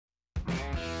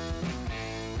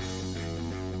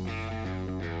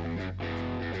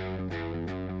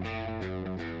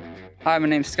Hi, my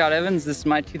name's Scott Evans. This is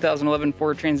my 2011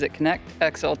 Ford Transit Connect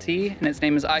XLT, and its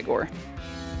name is Igor.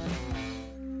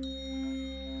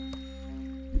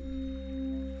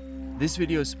 This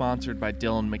video is sponsored by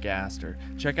Dylan Magaster.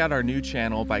 Check out our new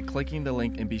channel by clicking the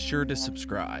link and be sure to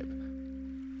subscribe.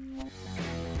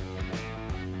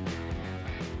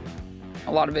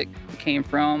 A lot of it came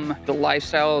from the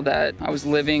lifestyle that I was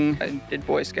living. I did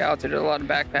Boy Scouts, I did a lot of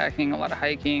backpacking, a lot of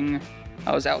hiking.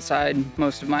 I was outside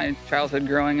most of my childhood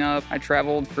growing up. I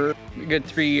traveled for a good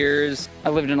 3 years.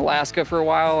 I lived in Alaska for a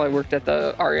while. I worked at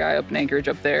the REI up in Anchorage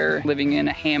up there, living in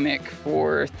a hammock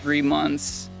for 3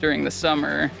 months during the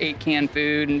summer. Ate canned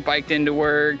food and biked into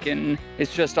work, and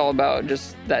it's just all about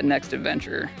just that next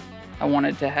adventure. I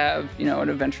wanted to have, an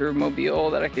adventure mobile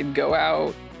that I could go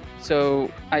out.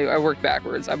 So I worked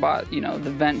backwards. I bought, the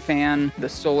vent fan, the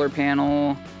solar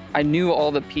panel. I knew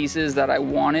all the pieces that I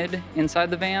wanted inside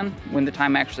the van. When the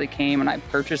time actually came and I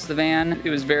purchased the van, it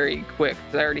was very quick.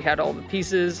 I already had all the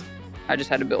pieces. I just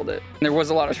had to build it. There was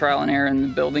a lot of trial and error in the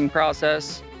building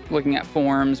process, looking at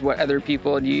forms, what other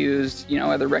people had used,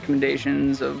 other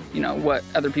recommendations of, what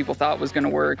other people thought was gonna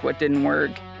work, what didn't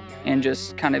work, and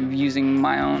just kind of using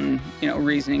my own,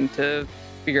 reasoning to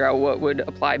figure out what would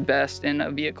apply best in a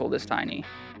vehicle this tiny.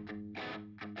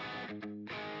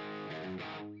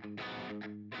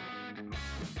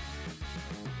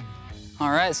 All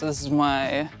right, so this is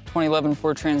my 2011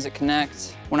 Ford Transit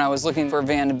Connect. When I was looking for a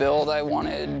van to build, I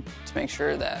wanted to make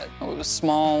sure that it was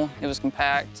small, it was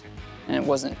compact, and it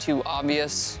wasn't too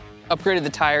obvious. Upgraded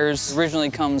the tires. Originally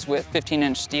comes with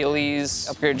 15-inch Steelies.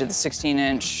 Upgraded to the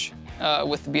 16-inch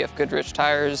with the BF Goodrich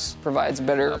tires. Provides a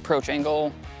better approach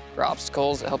angle for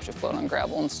obstacles. It helps you float on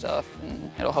gravel and stuff, and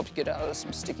it'll help you get out of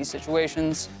some sticky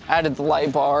situations. Added the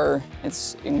light bar.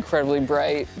 It's incredibly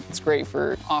bright. It's great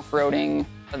for off-roading.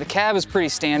 The cab is pretty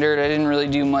standard. I didn't really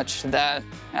do much to that.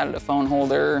 Added a phone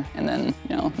holder, and then,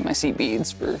 my seat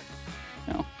beads for,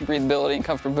 breathability and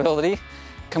comfortability.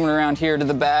 Coming around here to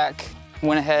the back,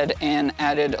 went ahead and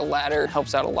added a ladder.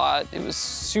 Helps out a lot. It was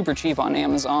super cheap on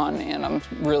Amazon, and I'm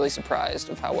really surprised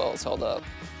of how well it's held up.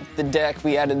 The deck,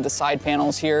 we added the side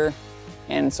panels here,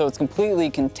 and so it's completely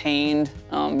contained.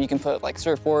 You can put like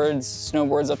surfboards,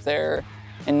 snowboards up there,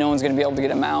 and no one's gonna be able to get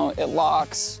them out. It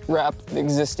locks. Wrapped the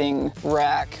existing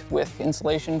rack with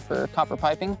insulation for copper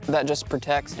piping. That just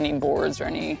protects any boards or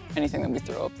anything that we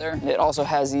throw up there. It also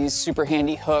has these super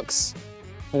handy hooks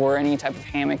for any type of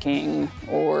hammocking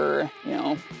or,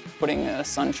 putting a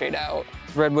sunshade out.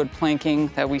 Redwood planking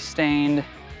that we stained.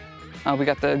 We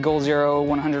got the Goal Zero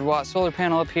 100-watt solar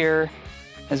panel up here,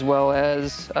 as well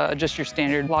as just your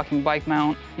standard locking bike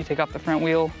mount. You take off the front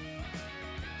wheel,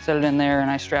 set it in there, and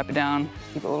I strap it down,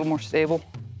 keep it a little more stable.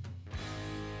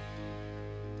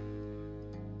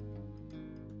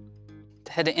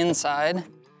 To head inside,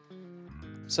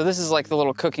 so this is like the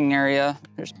little cooking area.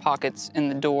 There's pockets in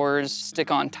the doors,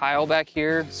 stick-on tile back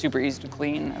here, super easy to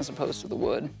clean as opposed to the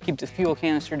wood. Keep the fuel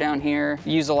canister down here.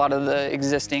 Use a lot of the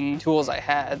existing tools I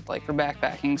had, like for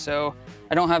backpacking, so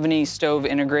I don't have any stove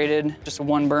integrated, just a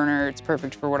one burner. It's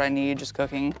perfect for what I need, just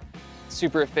cooking.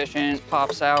 Super efficient,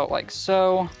 pops out like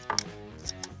so.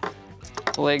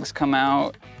 The legs come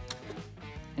out,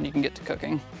 and you can get to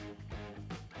cooking.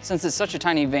 Since it's such a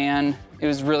tiny van, it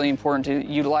was really important to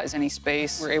utilize any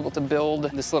space. We're able to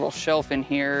build this little shelf in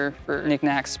here for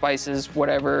knickknacks, spices,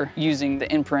 whatever, using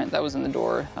the imprint that was in the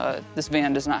door. This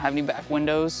van does not have any back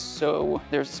windows, so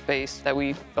there's a space that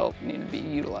we felt needed to be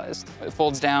utilized. It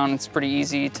folds down, it's pretty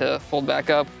easy to fold back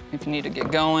up if you need to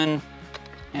get going,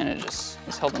 and it just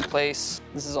is held in place.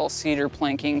 This is all cedar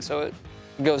planking, so it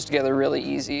goes together really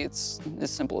easy. It's as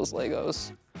simple as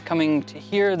Legos. Coming to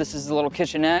here, this is the little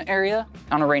kitchenette area.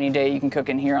 On a rainy day, you can cook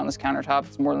in here on this countertop.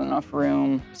 It's more than enough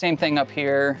room. Same thing up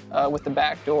here with the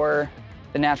back door.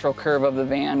 The natural curve of the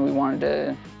van, we wanted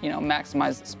to,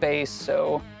 maximize the space.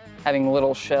 So having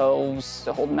little shelves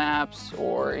to hold maps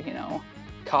or,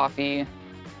 coffee,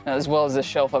 as well as this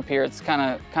shelf up here. It's kind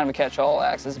of a catch-all.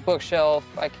 Acts as a bookshelf.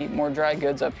 I keep more dry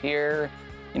goods up here.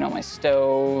 My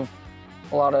stove,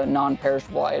 a lot of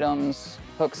non-perishable items.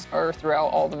 Hooks are throughout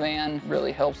all the van.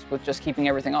 Really helps with just keeping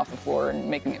everything off the floor and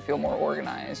making it feel more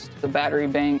organized. The battery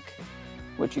bank,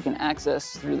 which you can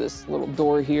access through this little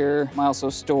door here. I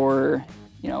also store,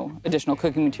 additional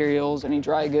cooking materials, any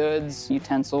dry goods,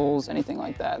 utensils, anything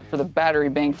like that. For the battery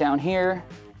bank down here,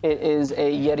 it is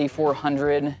a Yeti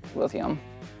 400 lithium.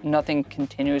 Nothing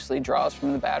continuously draws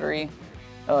from the battery.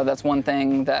 That's one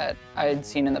thing that I had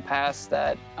seen in the past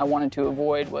that I wanted to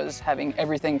avoid, was having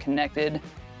everything connected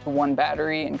to one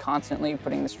battery and constantly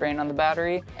putting the strain on the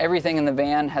battery. Everything in the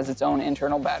van has its own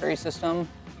internal battery system,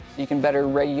 You can better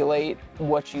regulate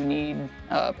what you need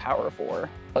power for.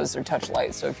 Those are touch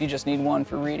lights, so if you just need one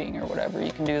for reading or whatever,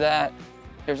 you can do that.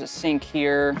 There's a sink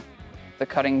here, the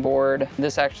cutting board.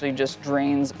 This actually just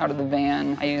drains out of the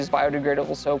van. I use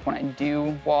biodegradable soap when I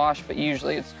do wash, but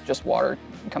usually it's just water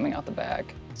coming out the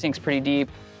back. Sink's pretty deep.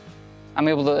 I'm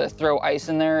able to throw ice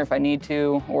in there if I need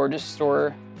to, or just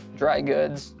store dry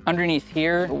goods. Underneath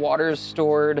here, the water is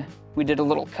stored. We did a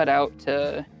little cutout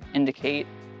to indicate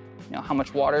how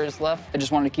much water is left. I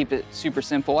just wanted to keep it super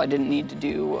simple. I didn't need to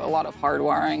do a lot of hard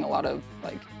wiring, a lot of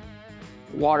like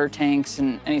water tanks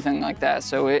and anything like that.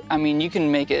 So I mean, you can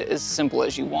make it as simple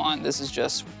as you want. This is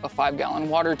just a 5-gallon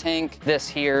water tank. This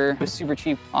here was super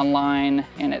cheap online,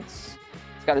 and it's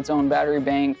got its own battery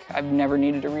bank. I've never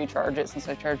needed to recharge it since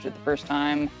I charged it the first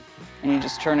time. And you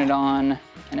just turn it on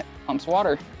and it pumps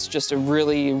water. It's just a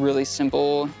really, really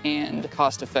simple and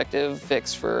cost-effective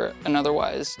fix for an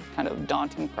otherwise kind of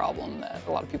daunting problem that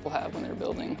a lot of people have when they're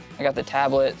building. I got the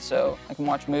tablet so I can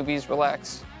watch movies,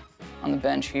 relax on the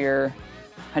bench here.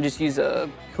 I just use a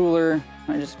cooler.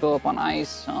 I just fill up on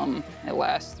ice. It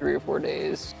lasts 3 or 4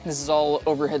 days. This is all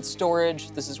overhead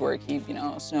storage. This is where I keep,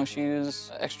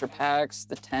 snowshoes, extra packs,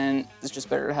 the tent. It's just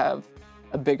better to have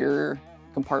a bigger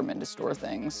compartment to store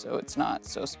things, so it's not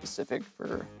so specific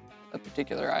for a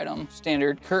particular item.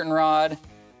 Standard curtain rod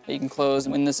that you can close.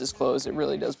 When this is closed, it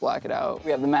really does black it out.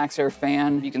 We have the Magaster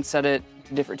fan. You can set it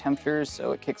to different temperatures,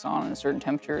 so it kicks on at a certain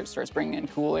temperature. It starts bringing in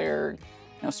cool air,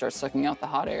 starts sucking out the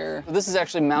hot air. So this is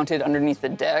actually mounted underneath the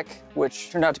deck,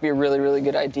 which turned out to be a really, really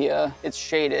good idea. It's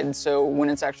shaded, so when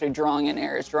it's actually drawing in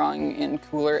air, it's drawing in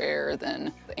cooler air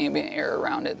than the ambient air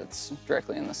around it that's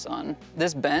directly in the sun.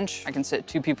 This bench, I can sit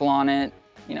 2 people on it,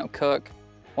 cook,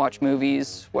 watch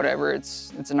movies, whatever.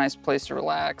 It's a nice place to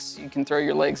relax. You can throw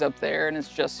your legs up there and it's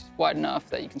just wide enough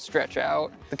that you can stretch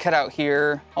out. The cutout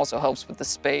here also helps with the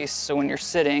space, so when you're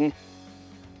sitting,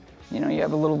 you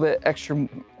have a little bit extra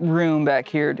room back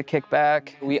here to kick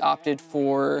back. We opted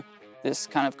for this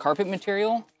kind of carpet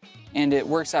material, and it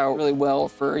works out really well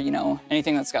for,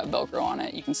 anything that's got Velcro on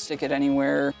it. You can stick it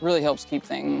anywhere. Really helps keep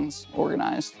things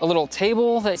organized. A little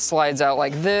table that slides out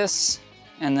like this,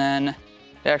 and then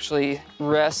it actually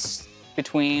rests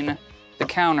between the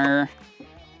counter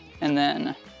and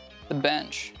then the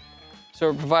bench. So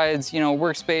it provides,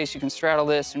 workspace. You can straddle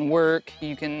this and work.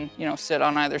 You can, sit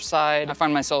on either side. I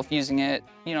find myself using it,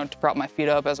 to prop my feet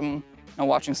up as I'm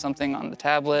watching something on the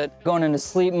tablet. Going into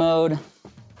sleep mode,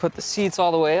 put the seats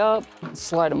all the way up,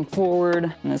 slide them forward.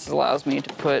 And this allows me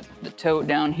to put the tote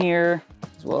down here,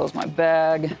 as well as my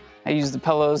bag. I use the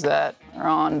pillows that are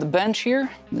on the bench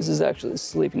here. This is actually the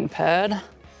sleeping pad.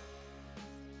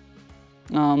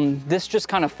 This just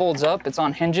kind of folds up. It's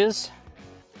on hinges.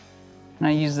 And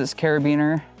I use this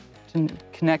carabiner to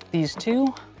connect these two,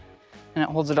 and it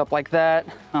holds it up like that.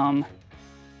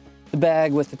 The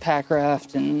bag with the pack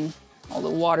raft and all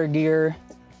the water gear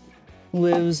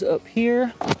lives up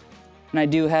here. And I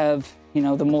do have,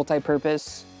 the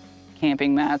multi-purpose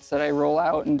camping mats that I roll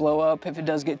out and blow up if it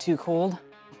does get too cold.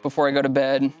 Before I go to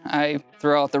bed, I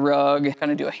throw out the rug,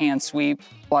 kind of do a hand sweep.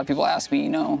 A lot of people ask me,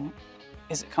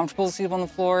 is it comfortable to sleep on the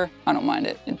floor? I don't mind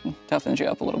it. It toughens you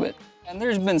up a little bit. And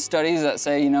there's been studies that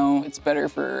say, it's better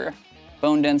for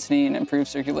bone density and improved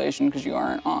circulation because you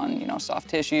aren't on, soft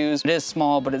tissues. It is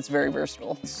small, but it's very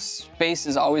versatile. Space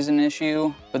is always an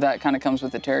issue, but that kind of comes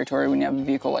with the territory when you have a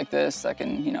vehicle like this that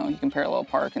can, you can parallel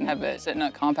park and have it sit in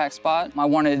a compact spot. I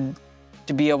wanted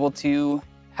to be able to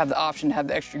have the option to have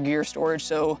the extra gear storage.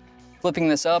 So flipping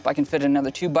this up, I can fit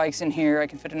another 2 bikes in here. I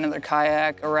can fit another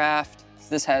kayak, a raft.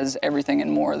 This has everything and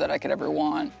more that I could ever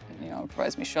want. It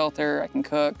provides me shelter, I can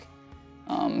cook.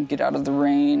 Get out of the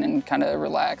rain and kind of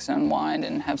relax and unwind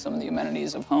and have some of the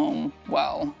amenities of home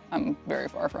while I'm very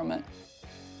far from it.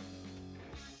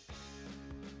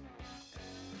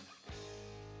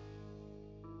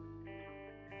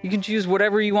 You can choose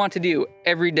whatever you want to do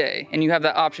every day, and you have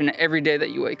that option every day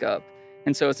that you wake up.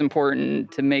 And so it's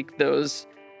important to make those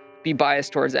be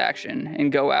biased towards action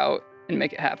and go out and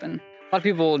make it happen. A lot of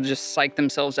people just psych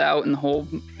themselves out in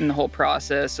the whole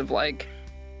process of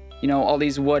all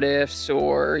these what ifs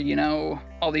or,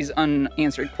 all these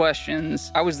unanswered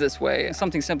questions. I was this way.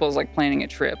 Something simple as planning a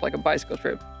trip, like a bicycle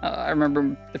trip. I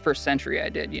remember the first century I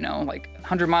did,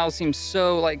 100 miles seems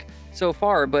so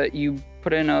far, but you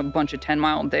put in a bunch of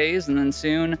 10-mile days and then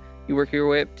soon you work your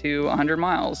way up to 100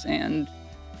 miles. And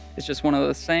it's just one of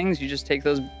those things. You just take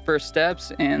those first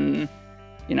steps and,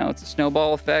 it's a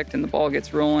snowball effect and the ball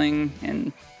gets rolling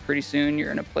and pretty soon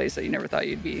you're in a place that you never thought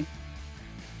you'd be.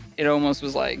 It almost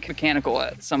was mechanical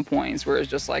at some points where it's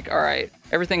just all right,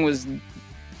 everything was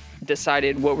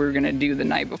decided what we were gonna do the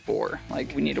night before.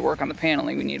 Like, we need to work on the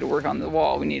paneling, we need to work on the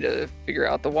wall, we need to figure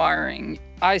out the wiring.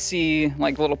 I see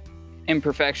like little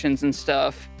imperfections and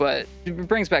stuff, but it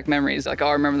brings back memories. Like, oh,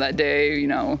 I remember that day, you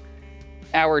know,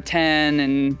 hour 10,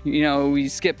 and you know, we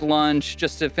skipped lunch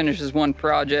just to finish this one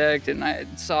project, and I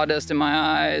had sawdust in my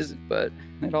eyes, but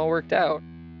it all worked out.